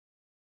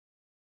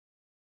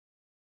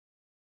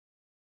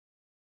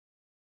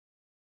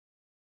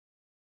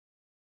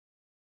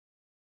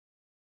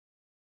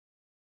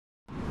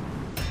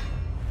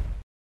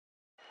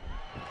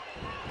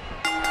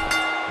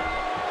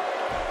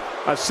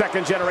A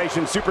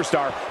second-generation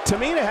superstar,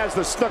 Tamina has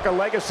the Snuka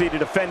legacy to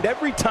defend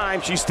every time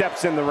she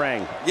steps in the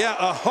ring. Yeah,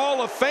 a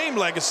Hall of Fame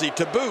legacy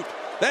to boot.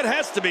 That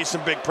has to be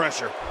some big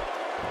pressure.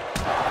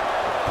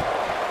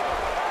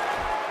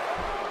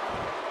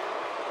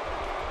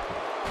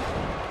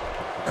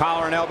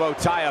 Collar and elbow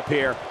tie-up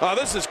here.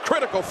 This is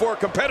critical for a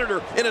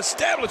competitor in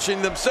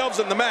establishing themselves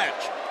in the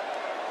match.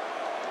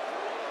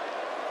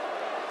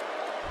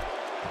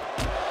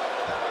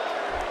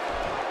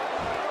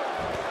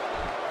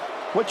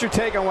 What's your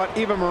take on what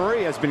Eva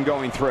Marie has been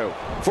going through?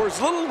 For as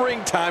little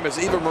ring time as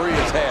Eva Marie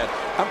has had,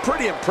 I'm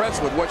pretty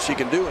impressed with what she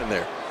can do in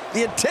there.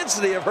 The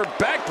intensity of her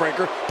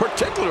backbreaker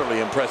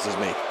particularly impresses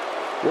me.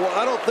 Well,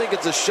 I don't think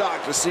it's a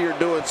shock to see her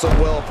doing so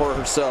well for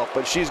herself,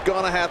 but she's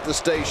going to have to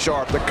stay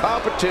sharp. The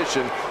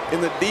competition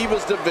in the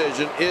Divas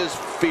division is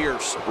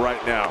fierce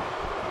right now.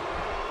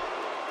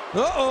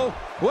 Uh-oh,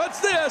 what's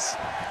this?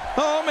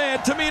 Oh, man,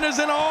 Tamina's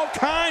in all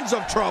kinds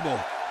of trouble.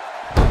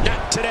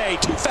 Not today,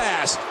 too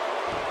fast.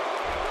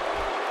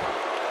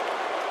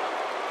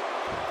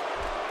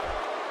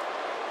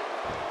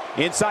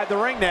 Inside the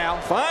ring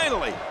now.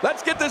 Finally,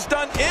 let's get this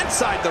done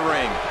inside the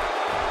ring.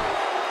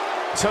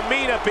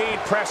 Tamina being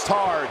pressed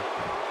hard.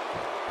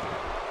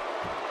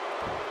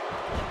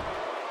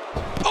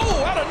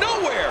 Oh, out of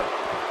nowhere.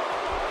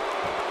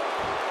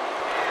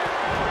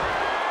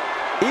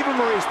 Eva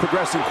Marie is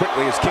progressing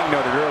quickly, as King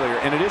noted earlier.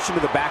 In addition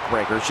to the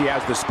backbreaker, she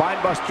has the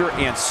spine buster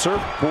and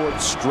surfboard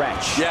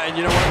stretch. Yeah, and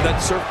you know what? That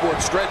surfboard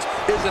stretch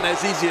isn't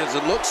as easy as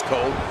it looks,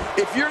 Cole.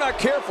 If you're not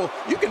careful,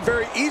 you can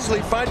very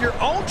easily find your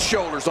own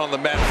shoulders on the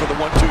mat for the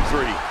 1, 2,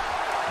 3.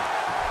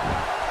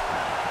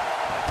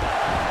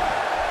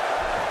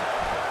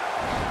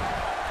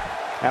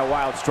 That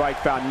wild strike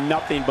found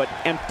nothing but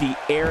empty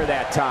air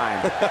that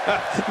time.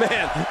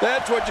 Man,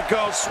 that's what you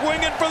call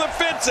swinging for the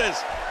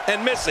fences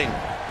and missing.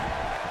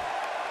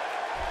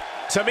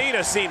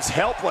 Tamina seems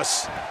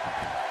helpless.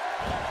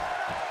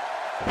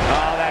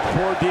 Oh, that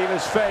poor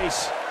Diva's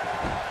face.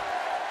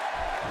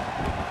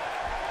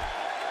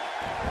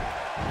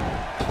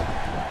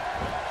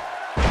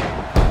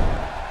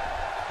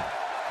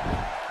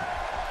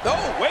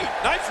 Oh, wait,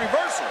 nice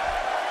reversal.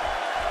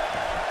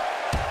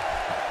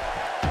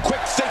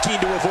 Quick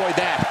thinking to avoid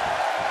that.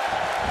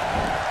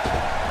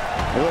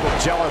 A little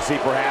jealousy,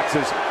 perhaps,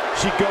 as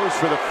she goes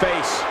for the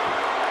face.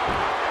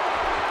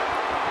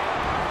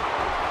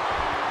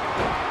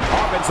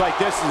 Offense like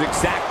this is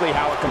exactly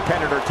how a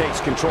competitor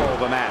takes control of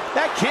the mat.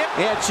 That kick,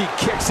 and she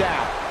kicks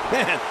out.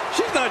 Man,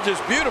 she's not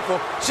just beautiful,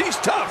 she's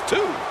tough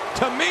too.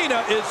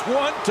 Tamina is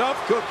one tough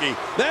cookie,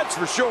 that's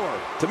for sure.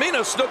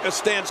 Tamina Snuka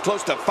stands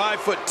close to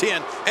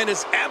 5'10" and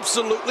is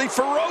absolutely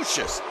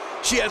ferocious.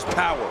 She has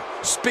power,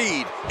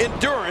 speed,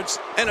 endurance,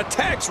 and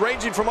attacks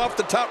ranging from off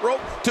the top rope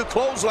to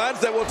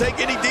clotheslines that will take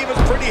any Diva's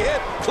pretty head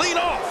clean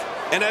off.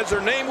 And as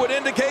her name would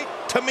indicate,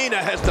 Tamina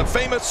has the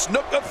famous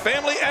Snuka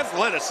family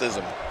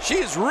athleticism. She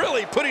is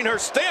really putting her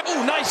stamp.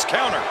 Oh, nice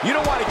counter. You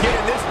don't want to get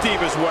in this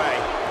Diva's way.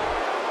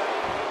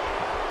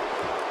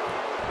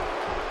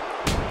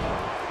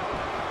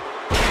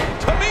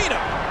 Tamina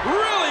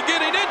really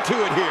getting into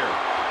it here.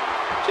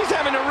 She's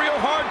having a real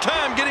hard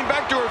time getting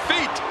back to her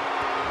feet.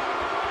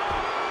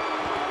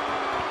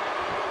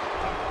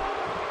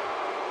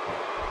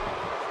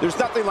 There's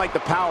nothing like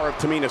the power of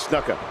Tamina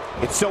Snuka.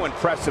 It's so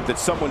impressive that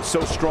someone so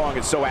strong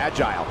and so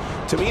agile.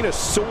 Tamina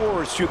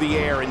soars through the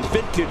air in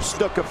vintage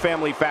Snuka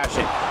family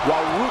fashion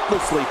while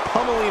ruthlessly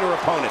pummeling her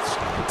opponents.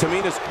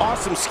 Tamina's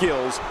awesome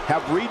skills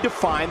have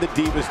redefined the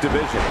Divas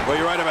division. Well,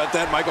 you're right about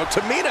that, Michael.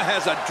 Tamina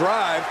has a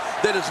drive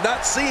that is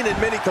not seen in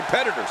many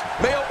competitors,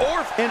 male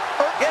or And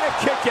a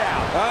kick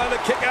out. the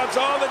kick out's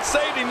all that's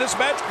saving. This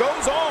match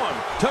goes on.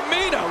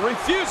 Tamina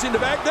refusing to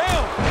back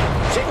down.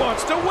 She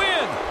wants to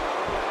win.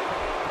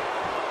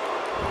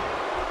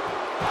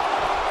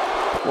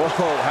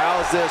 Whoa,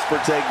 how's this for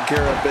taking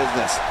care of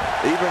business?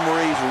 Eva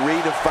Marie's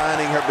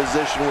redefining her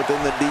position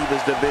within the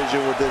Divas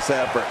division with this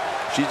effort.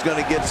 She's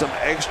going to get some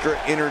extra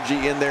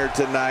energy in there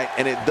tonight,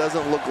 and it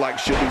doesn't look like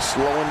she'll be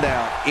slowing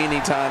down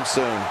anytime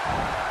soon.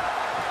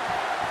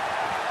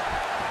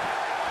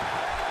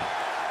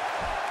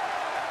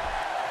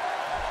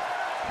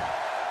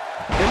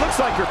 It looks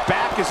like her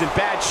back is in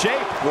bad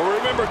shape. Well,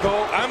 remember,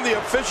 Cole, I'm the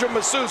official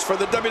masseuse for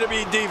the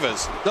WWE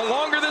Divas. The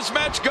longer this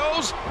match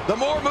goes, the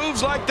more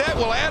moves like that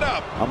will add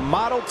up. A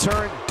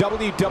model-turned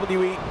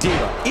WWE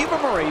diva. Eva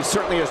Marie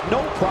certainly has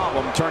no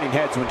problem turning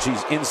heads when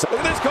she's inside.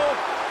 Look at this, Cole.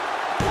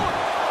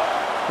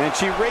 And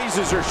she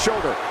raises her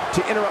shoulder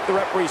to interrupt the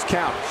referee's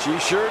count. She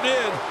sure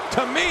did.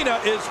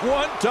 Tamina is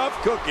one tough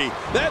cookie,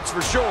 that's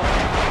for sure.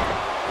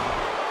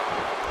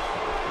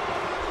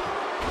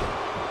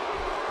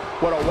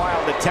 What a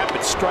wild attempt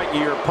at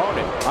striking your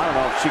opponent. I don't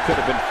know if she could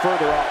have been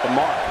further off the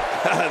mark.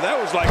 That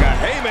was like a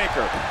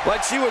haymaker,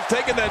 like she was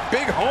taking that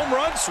big home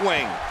run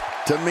swing.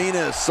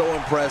 Tamina is so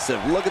impressive.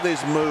 Look at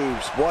these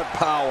moves. What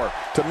power.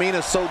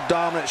 Tamina's so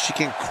dominant, she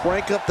can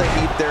crank up the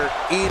heat there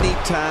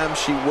anytime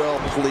she well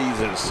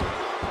pleases.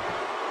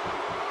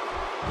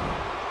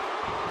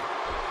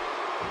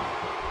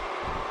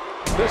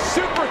 The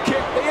super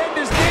kick, the end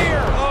is near.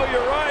 Oh,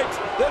 you're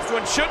right. This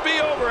one should be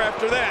over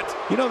after that.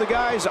 You know, the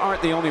guys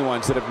aren't the only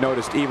ones that have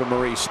noticed Eva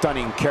Marie's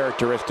stunning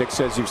characteristics,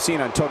 as you've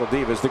seen on Total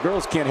Divas. The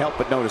girls can't help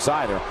but notice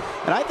either.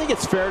 And I think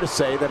it's fair to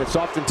say that it's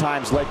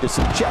oftentimes led to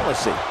some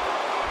jealousy.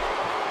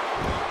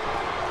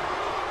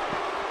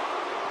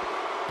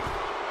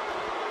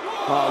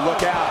 Oh,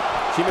 look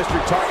out. She missed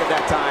her target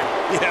that time.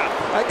 Yeah,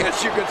 I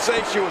guess you could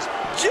say she was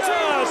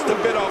just a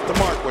bit off the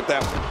mark with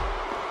that one.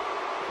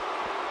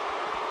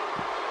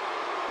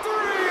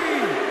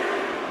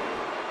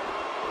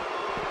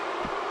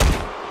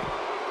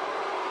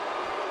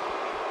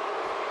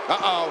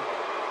 Uh-oh.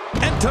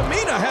 And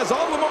Tamina has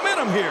all the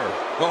momentum here.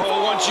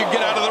 Oh, once you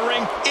get out of the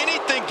ring,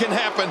 anything can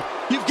happen.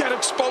 You've got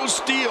exposed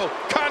steel,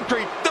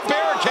 concrete, the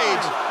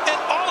barricades, and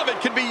all of it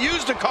can be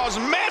used to cause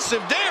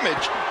massive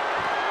damage.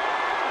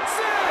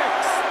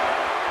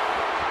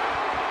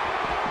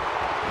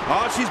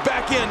 Oh, she's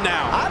back in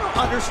now. I don't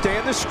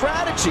understand the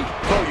strategy.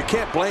 Oh, you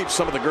can't blame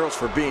some of the girls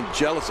for being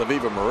jealous of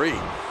Eva Marie.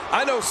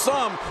 I know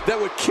some that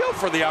would kill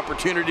for the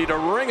opportunity to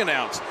ring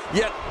announce.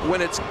 Yet, when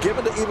it's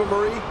given to Eva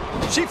Marie,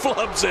 she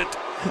flubs it.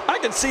 I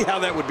can see how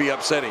that would be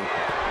upsetting.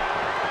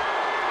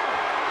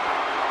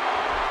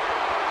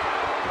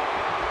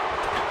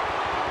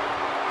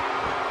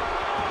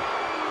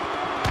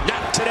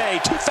 Not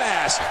today, too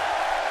fast.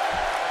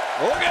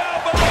 Look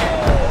out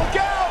below! Look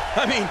out!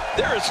 I mean,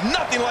 there is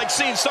nothing like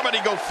seeing somebody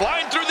go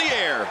flying through the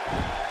air.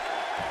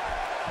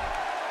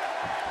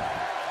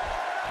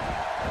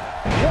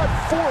 What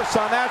force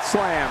on that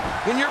slam.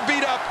 When you're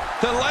beat up,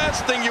 the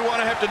last thing you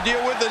want to have to deal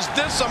with is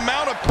this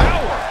amount of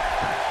power.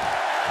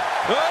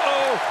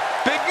 Uh-oh,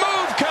 big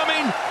move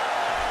coming.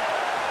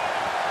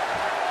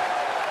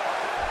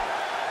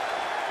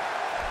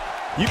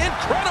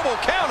 Incredible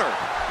counter.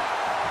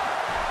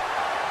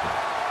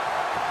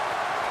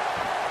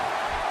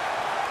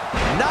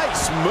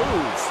 Nice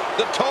move.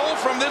 The toll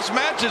from this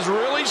match is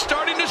really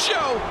starting to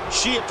show.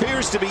 She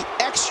appears to be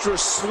extra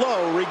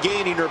slow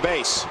regaining her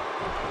base.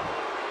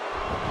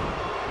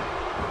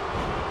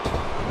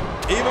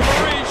 Eva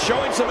Marie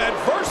showing some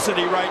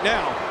adversity right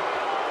now.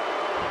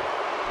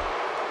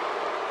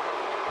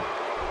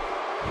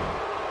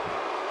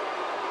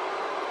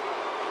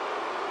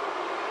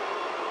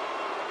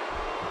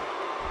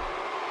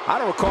 I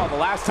don't recall the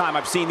last time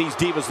I've seen these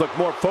divas look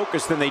more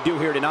focused than they do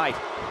here tonight.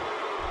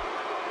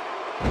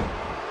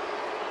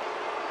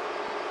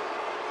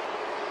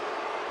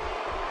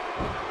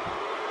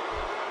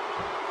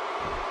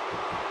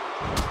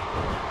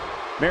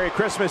 Merry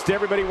Christmas to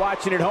everybody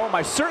watching at home.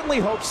 I certainly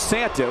hope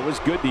Santa was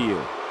good to you.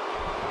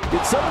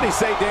 Did somebody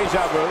say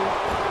deja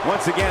vu?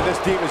 Once again, this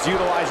diva's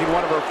utilizing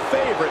one of her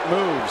favorite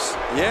moves.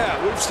 Yeah,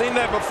 we've seen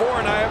that before,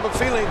 and I have a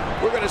feeling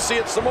we're going to see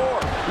it some more.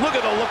 Look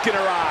at the look in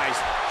her eyes.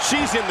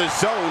 She's in the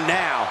zone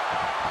now.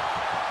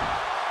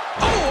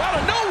 Oh, out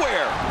of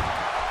nowhere!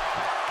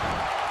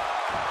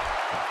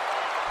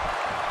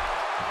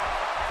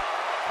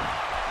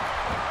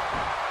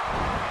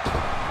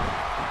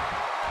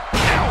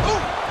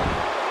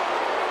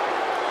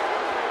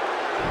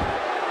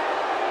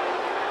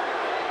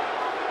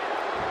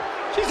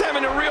 She's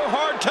having a real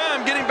hard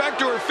time getting back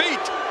to her feet.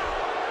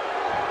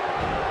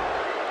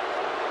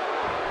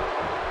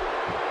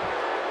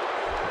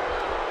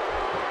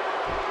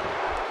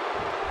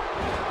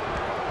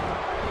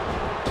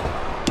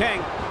 King,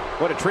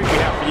 what a treat we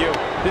have for you.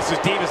 This is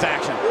Divas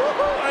action.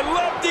 I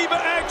love Diva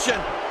action.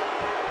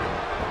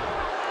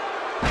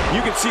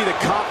 You can see the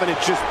confidence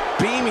just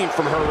beaming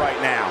from her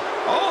right now.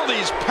 All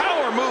these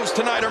power moves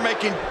tonight are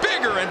making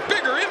bigger and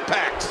bigger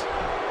impacts.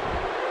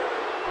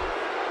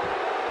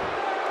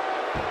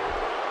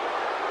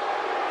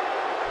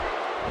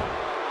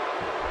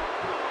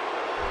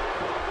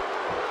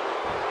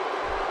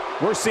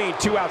 We're seeing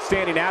two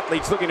outstanding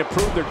athletes looking to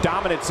prove their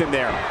dominance in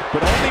there,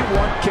 but only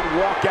one can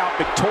walk out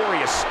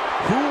victorious.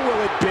 Who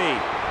will it be?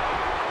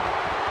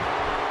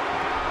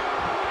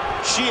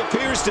 She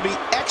appears to be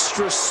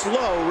extra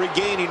slow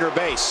regaining her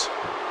base.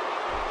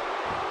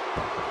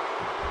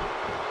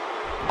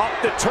 Up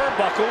the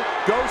turnbuckle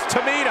goes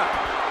Tamina.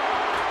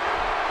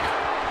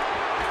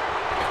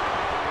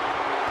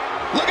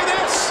 Look at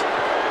this!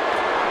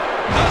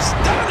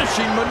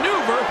 Astonishing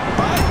maneuver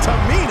by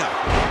Tamina.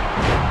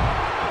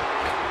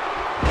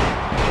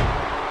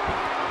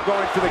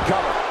 Going for the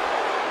cover.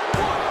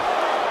 1,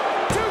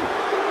 2.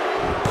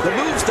 The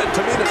moves that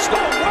Tamina stole.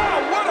 Oh, wow,